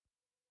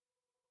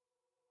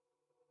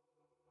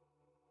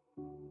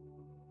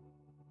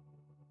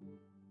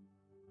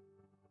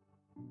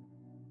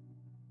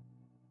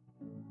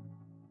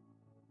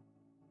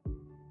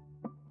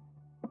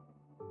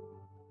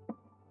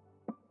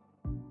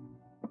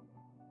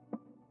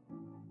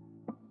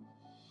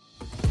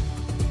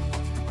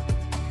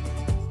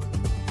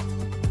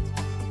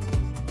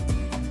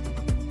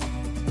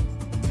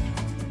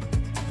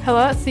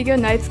Hello at Seago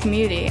Knights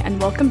community,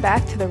 and welcome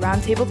back to the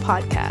Roundtable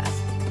Podcast.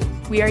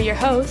 We are your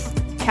hosts,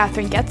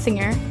 Catherine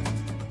Getzinger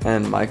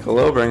and Michael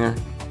Obringer.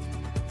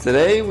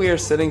 Today we are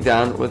sitting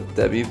down with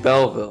Debbie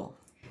Belleville.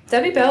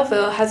 Debbie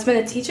Belleville has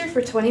been a teacher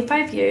for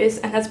 25 years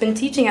and has been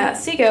teaching at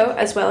Seago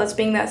as well as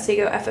being that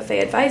Seago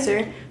FFA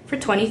advisor for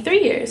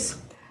 23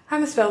 years. Hi,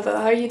 Ms. Belleville.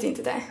 How are you doing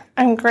today?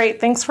 I'm great.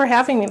 Thanks for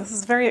having me. This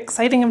is very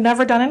exciting. I've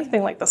never done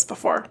anything like this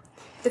before.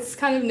 It's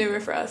kind of newer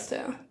for us,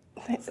 too.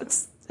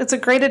 It's a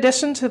great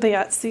addition to the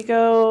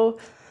Seago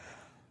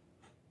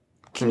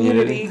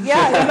community.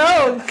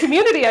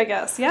 Community, I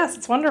guess. Yes,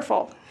 it's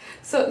wonderful.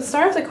 So, to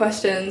start off the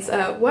questions,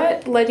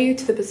 what led you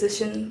to the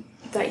position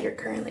that you're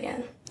currently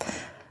in?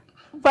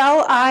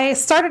 Well, I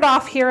started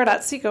off here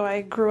at Seago.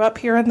 I grew up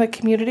here in the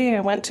community.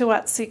 I went to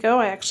Seago.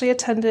 I actually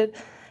attended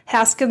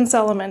Haskins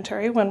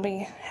Elementary when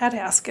we had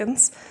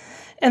Haskins.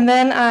 And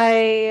then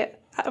I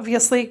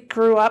obviously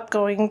grew up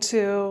going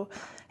to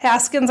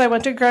Haskins. I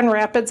went to Grand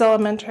Rapids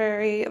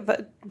Elementary,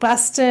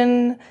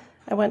 Weston.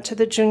 I went to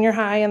the junior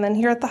high, and then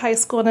here at the high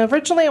school. And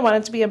originally I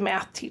wanted to be a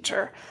math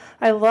teacher.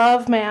 I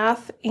love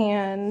math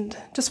and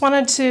just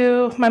wanted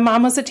to. My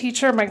mom was a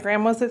teacher. My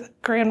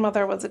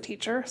grandmother was a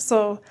teacher,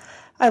 so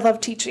I love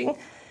teaching.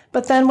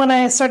 But then when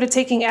I started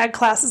taking ag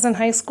classes in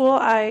high school,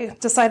 I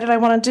decided I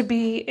wanted to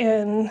be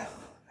an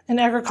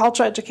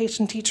agricultural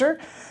education teacher.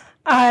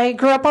 I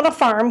grew up on a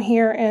farm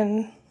here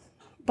in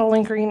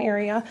Bowling Green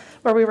area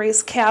where we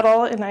raised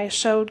cattle, and I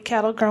showed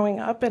cattle growing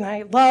up, and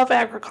I love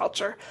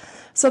agriculture.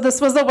 So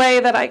this was a way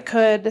that I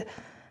could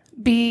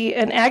be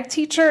an ag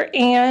teacher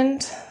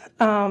and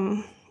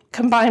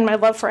combine my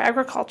love for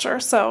agriculture.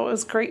 So it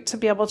was great to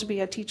be able to be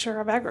a teacher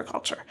of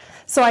agriculture.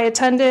 So I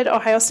attended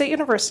Ohio State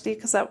University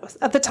because that was,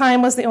 at the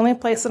time, was the only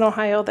place in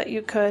Ohio that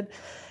you could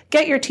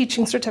get your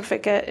teaching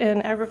certificate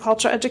in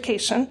agricultural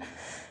education.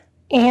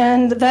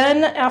 And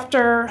then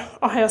after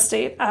Ohio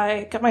State,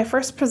 I got my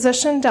first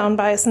position down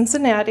by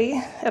Cincinnati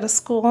at a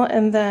school,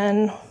 and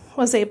then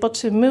was able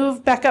to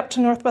move back up to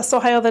Northwest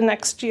Ohio the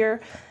next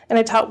year. And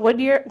I taught 1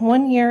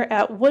 year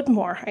at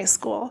Woodmore High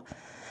School.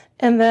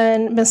 And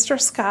then Mr.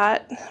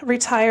 Scott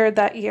retired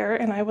that year,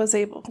 and I was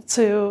able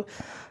to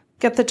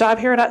get the job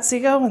here at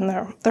Seago, and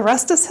the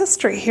rest is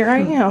history. Here I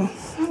am.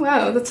 Oh,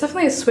 wow, that's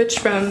definitely a switch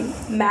from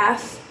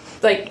math,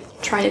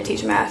 like trying to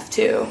teach math,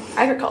 to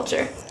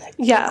agriculture.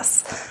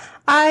 Yes.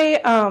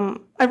 I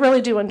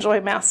really do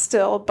enjoy math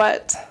still,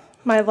 but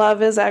my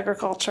love is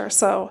agriculture,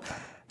 so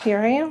here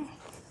I am.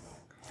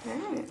 All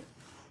right.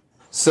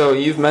 So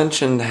you've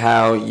mentioned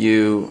how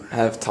you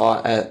have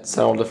taught at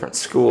several different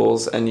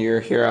schools, and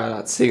you're here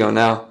at Seago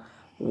now.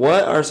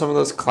 What are some of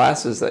those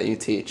classes that you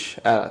teach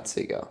at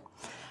Seago?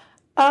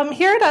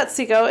 Here at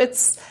Seago,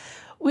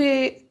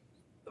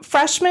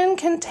 freshmen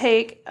can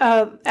take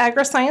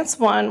Agri-Science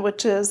 1,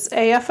 which is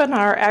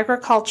AFNR,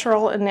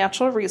 Agricultural and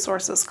Natural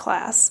Resources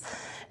class.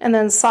 And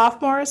then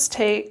sophomores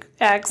take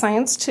Ag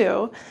Science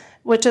 2,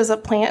 which is a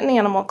plant and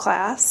animal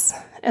class.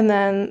 And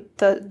then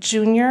the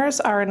juniors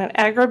are in an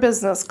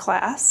agribusiness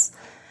class.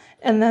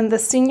 And then the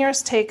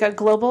seniors take a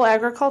global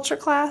agriculture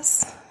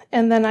class.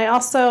 And then I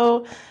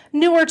also,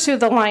 newer to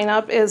the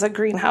lineup, is a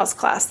greenhouse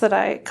class that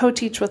I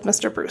co-teach with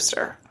Mr.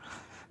 Brewster.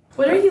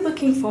 What are you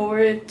looking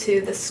forward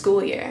to this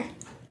school year?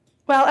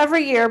 Well,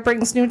 every year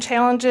brings new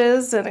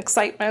challenges and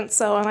excitement.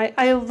 And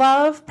I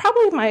love,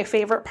 probably my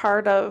favorite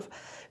part of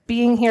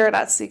being here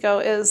at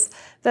Seago is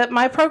that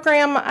my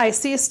program, I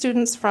see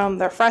students from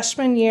their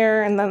freshman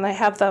year, and then they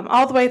have them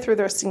all the way through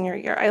their senior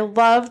year. I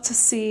love to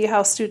see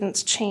how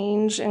students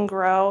change and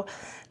grow,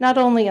 not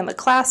only in the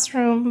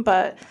classroom,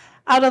 but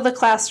out of the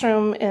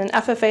classroom in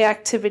FFA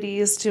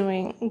activities,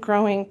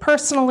 growing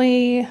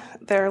personally,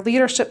 their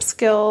leadership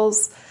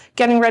skills,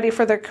 getting ready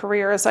for their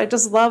careers. I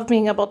just love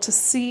being able to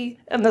see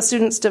the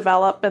students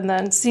develop and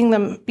then seeing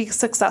them be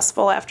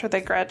successful after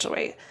they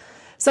graduate.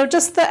 So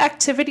just the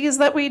activities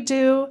that we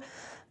do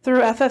through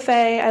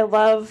FFA, I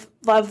love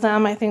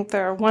them. I think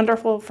they're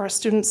wonderful for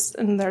students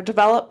in their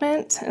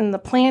development and the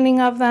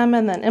planning of them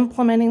and then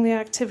implementing the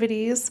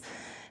activities.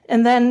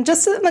 And then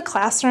just in the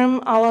classroom,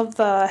 all of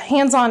the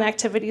hands-on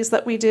activities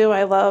that we do,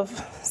 I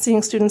love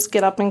seeing students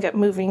get up and get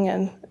moving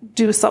and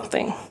do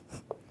something.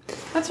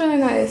 That's really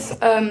nice.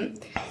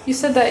 You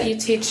said that you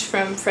teach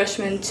from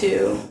freshman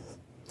to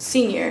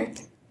senior.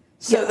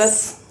 So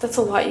yes. That's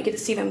a lot. You get to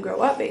see them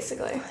grow up,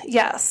 basically.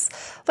 Yes.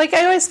 Like,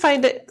 I always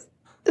find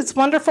it's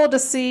wonderful to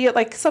see,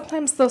 like,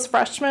 sometimes those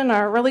freshmen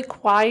are really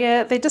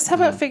quiet. They just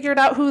haven't figured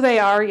out who they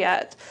are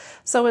yet.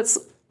 So it's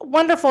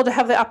wonderful to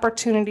have the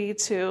opportunity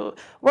to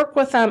work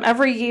with them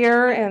every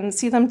year and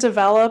see them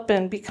develop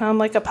and become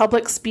like a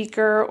public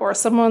speaker or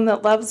someone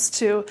that loves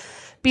to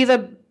be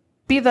the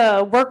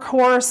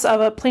workhorse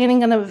of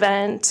planning an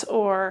event,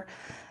 or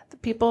the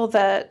people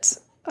that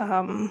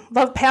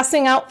love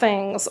passing out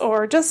things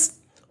or just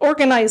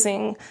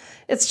organizing.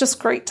 It's just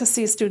great to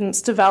see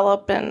students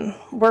develop and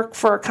work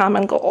for a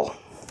common goal.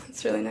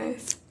 That's really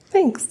nice.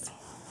 Thanks.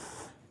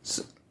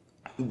 So,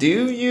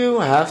 do you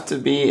have to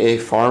be a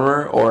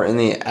farmer or in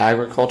the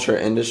agriculture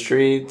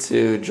industry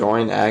to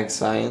join Ag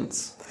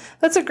Science?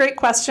 That's a great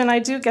question. I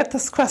do get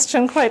this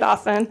question quite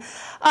often.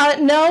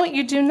 No,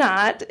 you do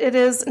not. It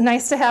is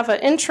nice to have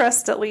an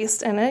interest, at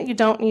least, in it. You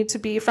don't need to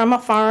be from a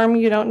farm.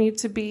 You don't need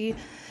to be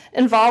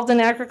involved in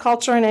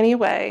agriculture in any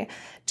way.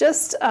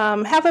 Just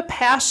have a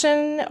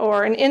passion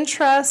or an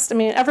interest. I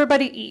mean,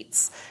 everybody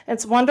eats.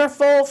 It's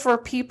wonderful for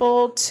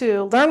people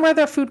to learn where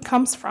their food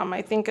comes from.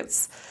 I think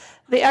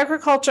the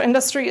agriculture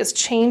industry is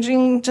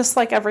changing just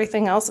like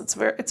everything else.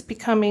 It's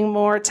becoming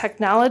more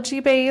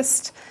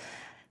technology-based.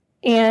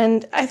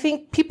 And I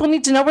think people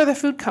need to know where their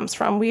food comes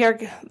from.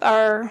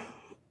 Our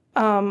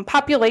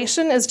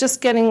population is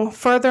just getting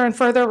further and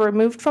further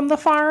removed from the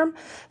farm,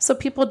 so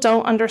people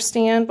don't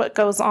understand what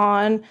goes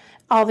on,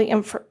 all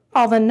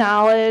the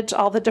knowledge,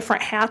 all the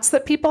different hats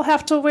that people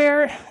have to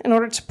wear in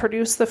order to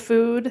produce the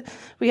food.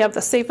 We have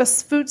the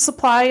safest food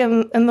supply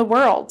in the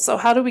world, so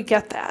how do we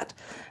get that?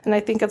 And I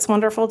think it's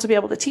wonderful to be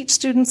able to teach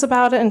students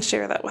about it and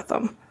share that with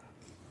them.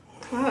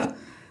 Wow.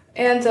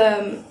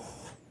 And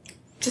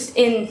just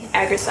in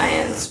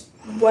agri-science,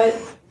 what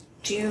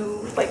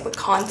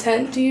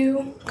content do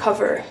you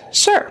cover?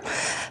 Sure.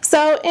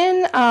 So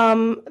in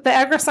the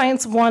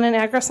Agri-Science 1 and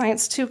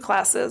Agri-Science 2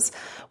 classes,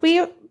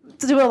 we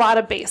do a lot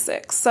of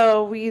basics.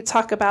 So we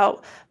talk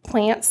about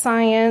plant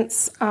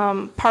science,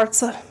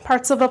 parts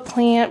of a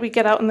plant. We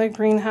get out in the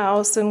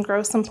greenhouse and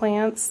grow some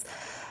plants.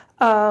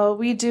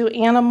 We do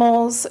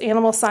animals,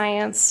 animal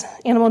science,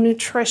 animal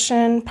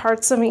nutrition,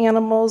 parts of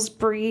animals,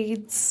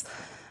 breeds,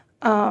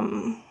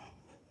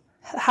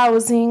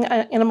 housing,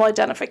 animal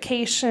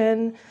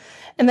identification.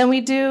 And then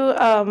we do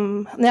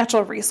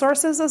natural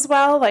resources as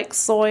well, like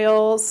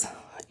soils,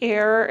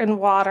 air, and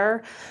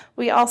water.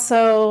 We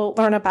also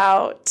learn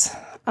about,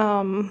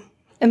 in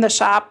the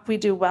shop, we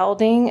do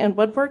welding and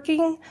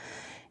woodworking,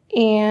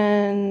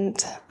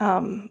 and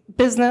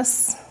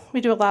business. We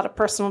do a lot of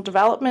personal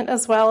development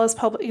as well as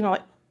public,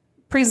 like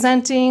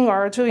presenting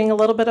or doing a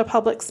little bit of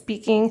public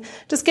speaking,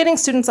 just getting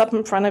students up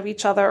in front of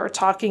each other or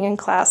talking in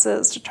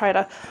classes to try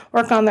to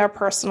work on their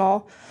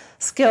personal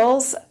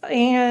skills.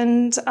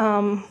 And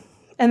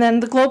then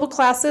the global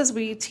classes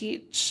we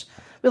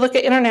look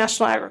at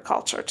international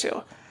agriculture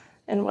too.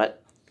 And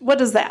what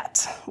is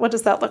that? What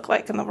does that look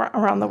like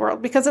around the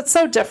world? Because it's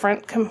so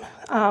different,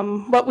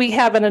 what we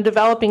have in a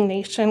developing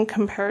nation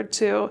compared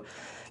to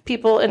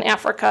people in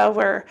Africa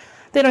where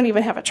they don't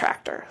even have a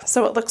tractor.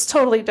 So it looks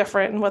totally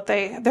different, and what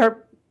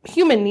their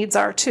human needs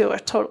are too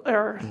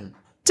are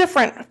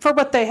different for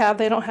what they have.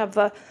 They don't have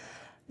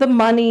the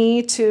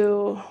money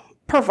to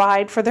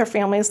provide for their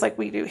families like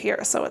we do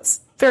here. So it's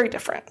very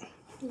different.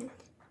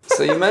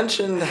 So you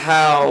mentioned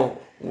how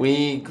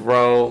we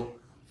grow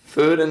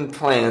food and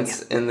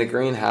plants in the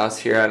greenhouse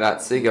here at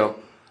Otsego.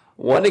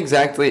 What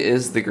exactly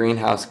is the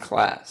greenhouse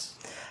class?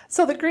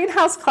 So the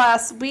greenhouse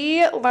class,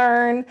 we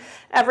learn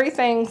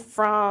everything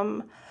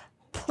from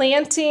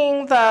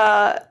planting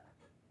the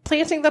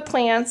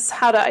plants,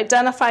 how to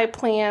identify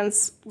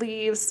plants,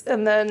 leaves,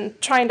 and then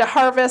trying to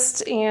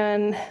harvest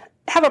and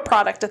have a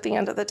product at the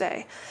end of the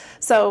day.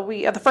 So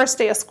the first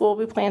day of school,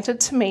 we planted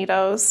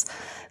tomatoes.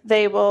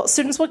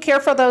 Students will care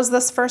for those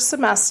this first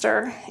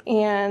semester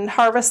and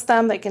harvest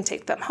them. They can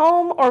take them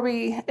home, or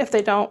if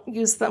they don't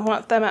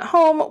want them at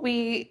home,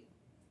 we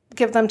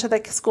give them to the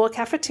school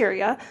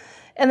cafeteria.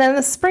 And then in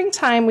the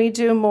springtime, we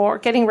do more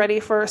getting ready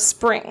for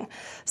spring.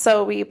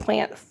 So we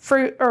plant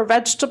fruit or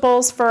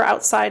vegetables for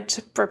outside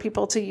for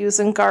people to use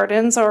in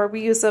gardens, or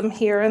we use them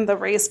here in the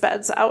raised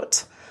beds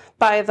out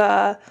by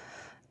the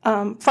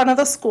front of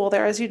the school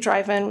there. As you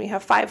drive in, we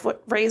have 5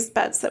 raised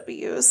beds that we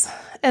use.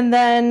 And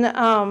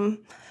then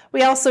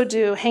we also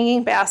do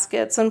hanging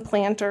baskets and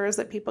planters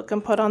that people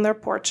can put on their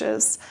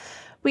porches.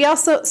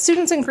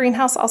 Students in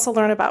greenhouse also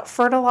learn about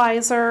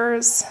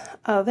fertilizers,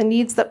 the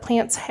needs that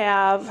plants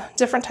have,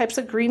 different types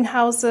of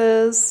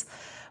greenhouses.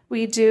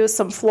 We do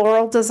some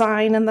floral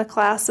design in the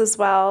class as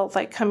well,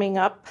 like coming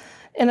up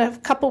in a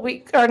couple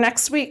weeks, or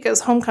next week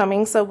is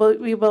homecoming, so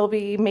we will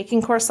be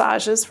making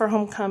corsages for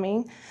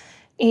homecoming.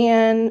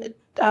 And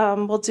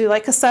we'll do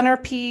like a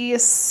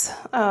centerpiece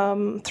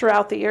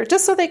throughout the year,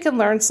 just so they can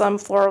learn some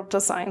floral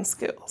design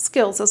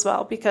skills as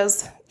well,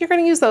 because you're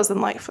going to use those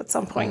in life at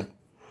some point.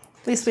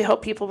 At least we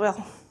hope people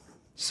will.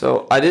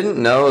 So I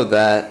didn't know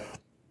that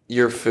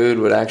your food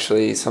would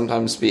actually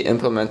sometimes be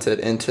implemented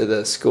into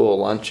the school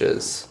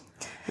lunches.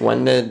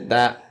 When did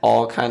that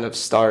all kind of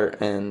start,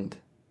 and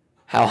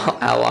how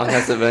long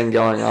has it been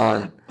going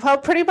on? Well,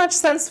 pretty much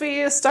since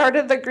we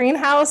started the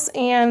greenhouse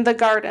and the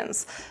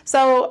gardens.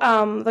 So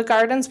the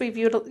gardens we've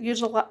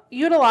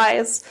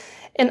utilized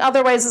in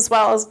other ways as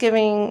well as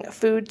giving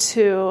food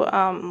to,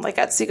 like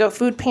at Otsego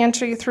Food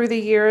Pantry through the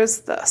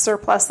years, the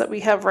surplus that we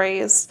have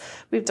raised,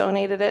 we've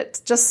donated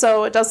it just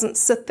so it doesn't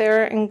sit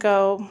there and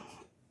go,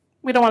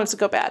 we don't want it to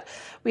go bad.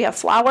 We have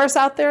flowers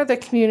out there. The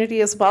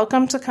community is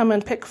welcome to come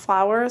and pick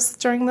flowers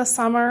during the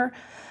summer.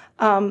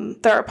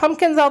 There are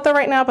pumpkins out there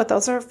right now, but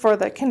those are for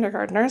the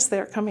kindergartners.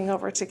 They're coming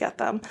over to get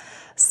them.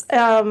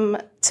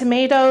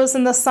 Tomatoes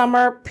in the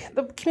summer,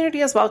 the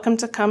community is welcome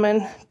to come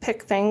and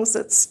pick things.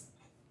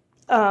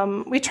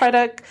 We try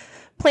to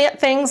plant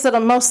things that'll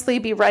mostly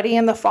be ready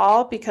in the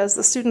fall because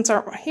the students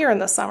aren't here in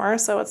the summer,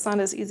 so it's not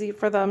as easy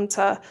for them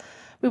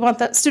we want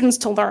the students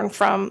to learn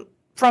from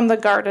the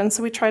garden,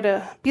 so we try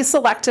to be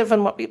selective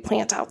in what we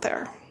plant out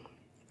there.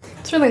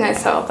 It's really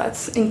nice how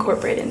that's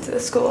incorporated into the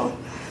school.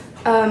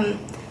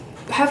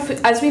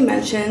 As we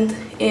mentioned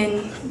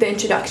in the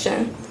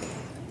introduction,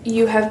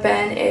 you have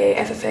been a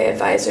FFA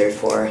advisor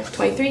for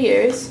 23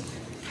 years.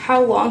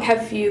 How long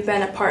have you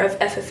been a part of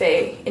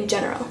FFA in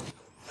general?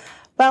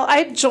 Well,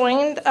 I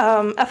joined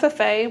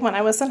FFA when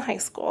I was in high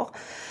school,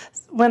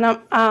 when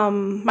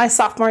my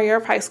sophomore year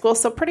of high school,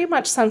 so pretty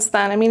much since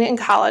then. I mean, in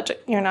college,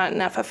 you're not an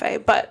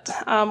FFA, but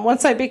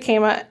once I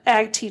became an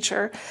ag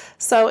teacher,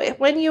 so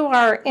when you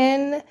are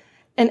in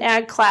an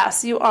ag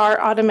class, you are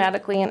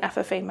automatically an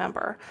FFA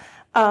member.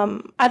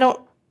 I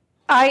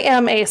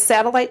am a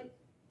satellite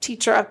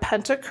teacher of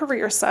Penta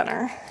Career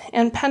Center,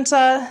 and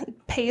Penta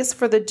pays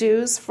for the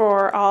dues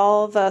for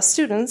all the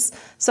students,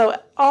 so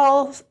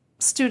all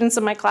students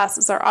in my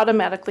classes are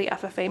automatically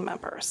FFA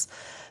members.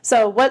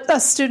 So what a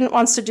student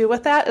wants to do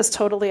with that is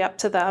totally up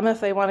to them. If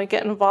they want to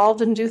get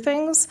involved and do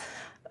things,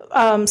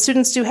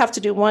 students do have to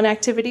do one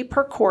activity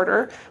per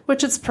quarter,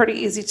 which is pretty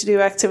easy to do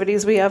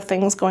activities. We have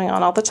things going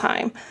on all the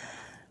time.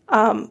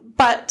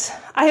 But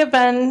I have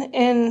been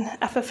in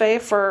FFA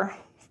for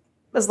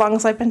as long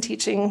as I've been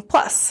teaching,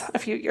 plus a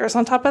few years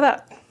on top of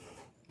that.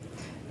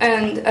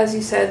 And as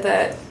you said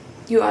that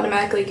you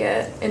automatically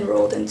get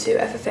enrolled into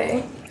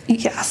FFA.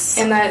 Yes.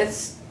 And that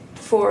is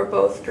for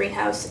both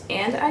greenhouse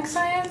and ag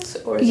science?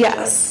 Or is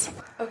yes.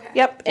 It okay.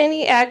 Yep.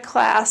 Any ag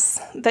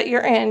class that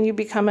you're in, you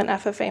become an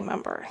FFA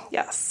member.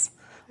 Yes.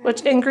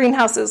 Which in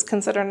greenhouse is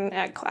considered an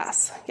ag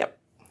class. Yep.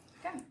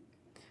 Okay.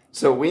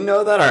 So we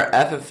know that our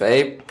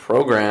FFA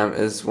program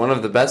is one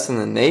of the best in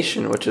the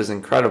nation, which is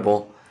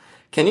incredible.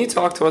 Can you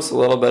talk to us a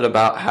little bit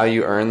about how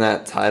you earned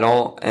that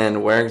title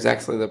and where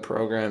exactly the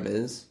program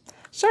is?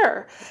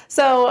 Sure.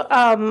 So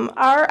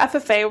our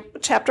FFA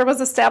chapter was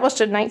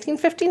established in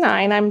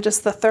 1959. I'm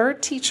just the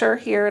third teacher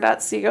here at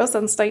Otsego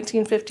since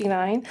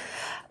 1959.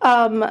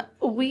 In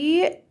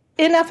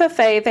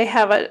FFA, they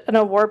have an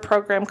award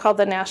program called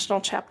the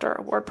National Chapter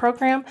Award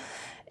Program,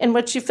 in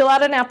which you fill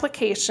out an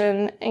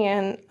application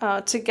and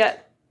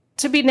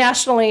to be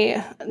nationally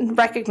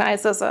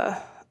recognized as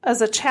a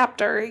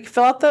chapter. You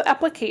fill out the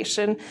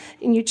application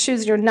and you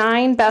choose your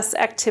 9 best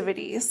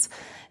activities.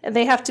 And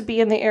they have to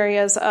be in the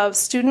areas of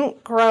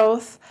student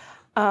growth,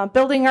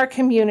 building our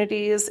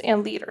communities,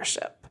 and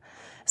leadership.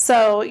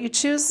 So you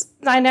choose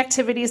 9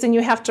 activities and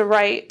you have to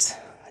write,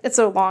 it's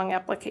a long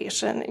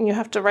application, and you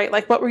have to write,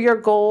 like, what were your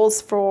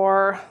goals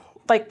for,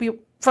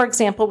 for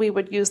example, we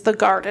would use the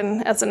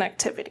garden as an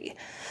activity,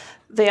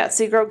 the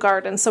Otsego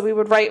garden. So we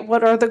would write,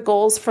 what are the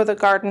goals for the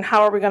garden?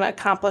 How are we going to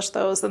accomplish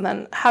those? And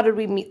then how did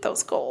we meet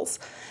those goals?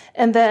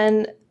 And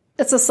then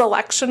it's a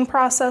selection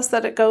process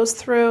that it goes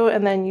through,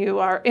 and then you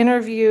are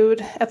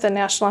interviewed at the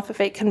National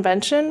FFA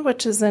Convention,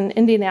 which is in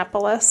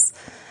Indianapolis,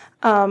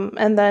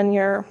 and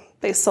then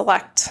they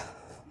select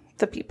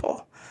the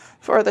people,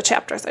 or the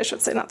chapters, I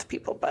should say, not the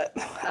people, but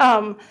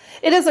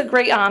it is a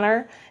great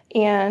honor,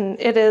 and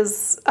it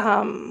is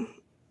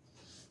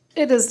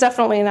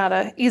definitely not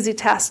an easy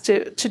task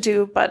to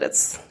do, but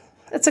it's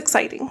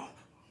exciting.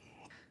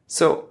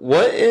 So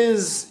what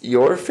is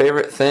your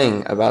favorite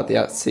thing about the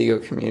Otsego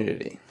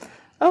community?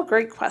 Oh,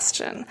 great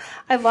question.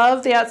 I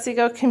love the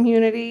Otsego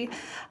community.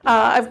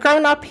 I've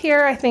grown up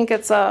here. I think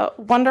it's a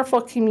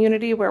wonderful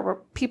community where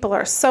people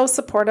are so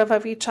supportive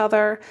of each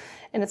other,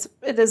 and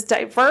it is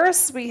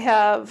diverse. We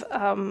have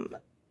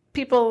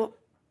people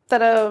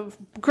that have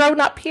grown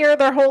up here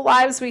their whole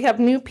lives. We have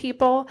new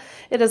people.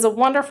 It is a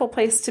wonderful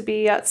place to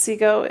be.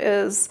 Otsego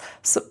is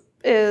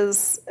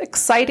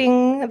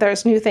exciting.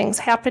 There's new things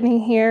happening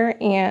here,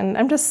 and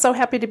I'm just so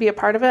happy to be a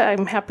part of it.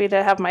 I'm happy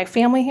to have my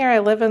family here. I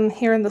live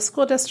here in the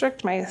school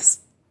district. My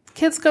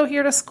kids go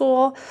here to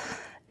school.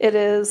 It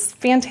is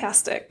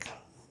fantastic.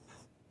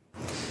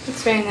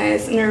 It's very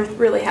nice, and we're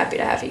really happy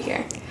to have you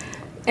here.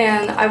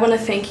 And I want to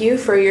thank you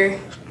for your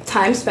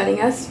time spending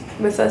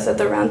with us at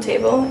the round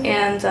table,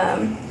 and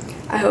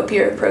I hope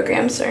your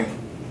programs are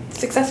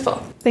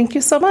successful. Thank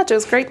you so much. It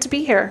was great to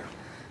be here.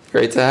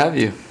 Great to have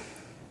you.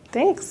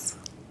 Thanks.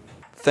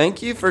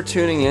 Thank you for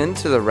tuning in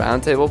to the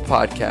Roundtable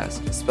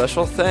Podcast.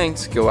 Special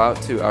thanks go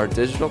out to our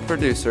digital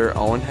producer,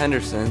 Owen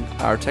Henderson,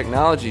 our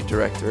technology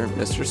director,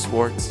 Mr.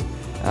 Swartz,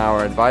 and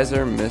our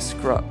advisor, Ms.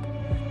 Krupp.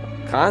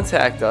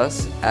 Contact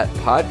us at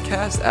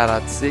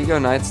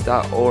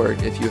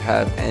podcast@otsegonights.org if you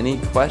have any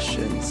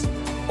questions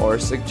or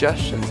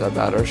suggestions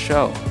about our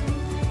show.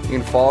 You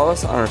can follow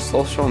us on our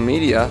social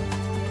media.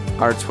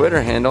 Our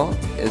Twitter handle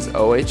is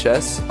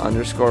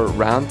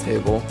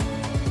OHS_roundtable.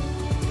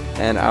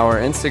 And our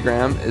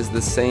Instagram is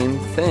the same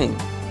thing,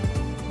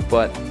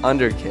 but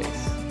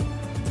undercase.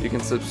 You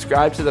can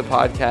subscribe to the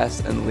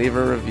podcast and leave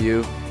a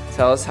review,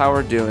 tell us how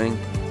we're doing,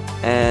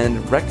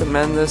 and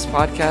recommend this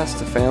podcast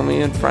to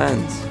family and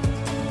friends.